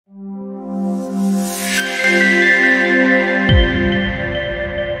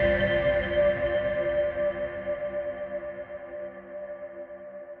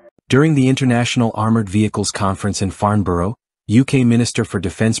During the International Armoured Vehicles Conference in Farnborough, UK Minister for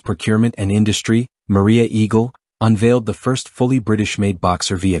Defence Procurement and Industry, Maria Eagle, unveiled the first fully British-made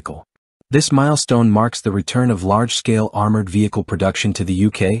Boxer vehicle. This milestone marks the return of large-scale armoured vehicle production to the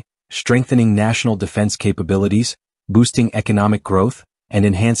UK, strengthening national defence capabilities, boosting economic growth, and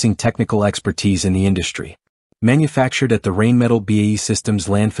enhancing technical expertise in the industry. Manufactured at the Rheinmetall BAE Systems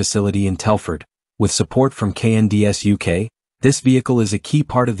Land facility in Telford, with support from KNDS UK, this vehicle is a key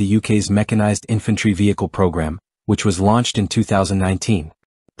part of the UK's Mechanised Infantry Vehicle Programme, which was launched in 2019.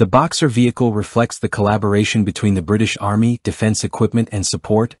 The Boxer vehicle reflects the collaboration between the British Army, Defence Equipment and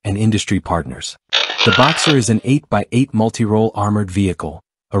Support, and industry partners. The Boxer is an 8x8 multirole armoured vehicle,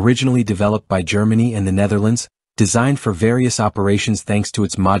 originally developed by Germany and the Netherlands, designed for various operations thanks to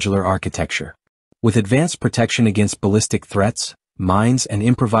its modular architecture. With advanced protection against ballistic threats, mines and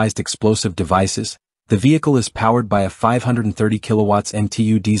improvised explosive devices, the vehicle is powered by a 530 kW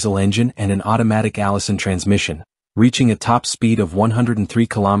MTU diesel engine and an automatic Allison transmission, reaching a top speed of 103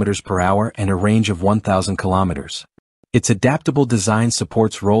 km per hour and a range of 1,000 km. Its adaptable design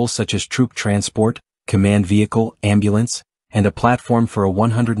supports roles such as troop transport, command vehicle, ambulance, and a platform for a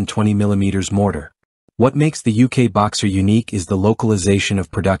 120 mm mortar. What makes the UK Boxer unique is the localization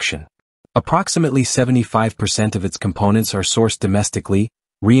of production. Approximately 75% of its components are sourced domestically,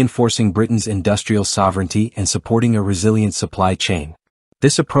 reinforcing Britain's industrial sovereignty and supporting a resilient supply chain.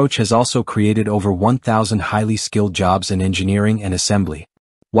 This approach has also created over 1,000 highly skilled jobs in engineering and assembly.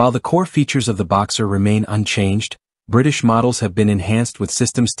 While the core features of the Boxer remain unchanged, British models have been enhanced with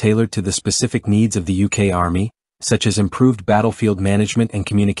systems tailored to the specific needs of the UK Army, such as improved battlefield management and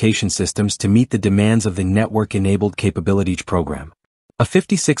communication systems to meet the demands of the Network-Enabled Capabilities Programme. A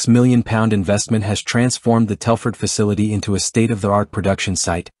 £56 million investment has transformed the Telford facility into a state-of-the-art production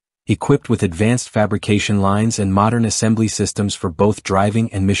site, equipped with advanced fabrication lines and modern assembly systems for both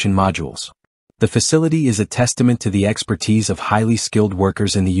driving and mission modules. The facility is a testament to the expertise of highly skilled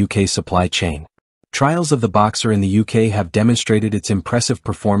workers in the UK supply chain. Trials of the Boxer in the UK have demonstrated its impressive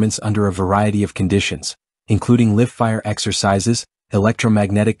performance under a variety of conditions, including live-fire exercises,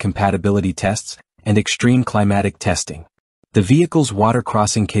 electromagnetic compatibility tests, and extreme climatic testing. The vehicle's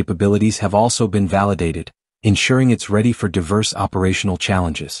water-crossing capabilities have also been validated, ensuring it's ready for diverse operational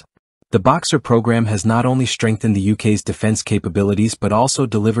challenges. The Boxer program has not only strengthened the UK's defence capabilities but also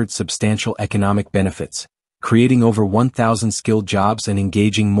delivered substantial economic benefits, creating over 1,000 skilled jobs and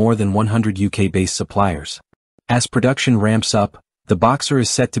engaging more than 100 UK-based suppliers. As production ramps up, the Boxer is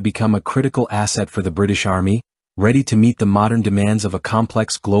set to become a critical asset for the British Army, ready to meet the modern demands of a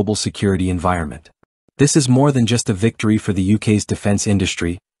complex global security environment. This is more than just a victory for the UK's defence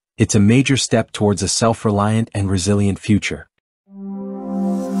industry, it's a major step towards a self-reliant and resilient future.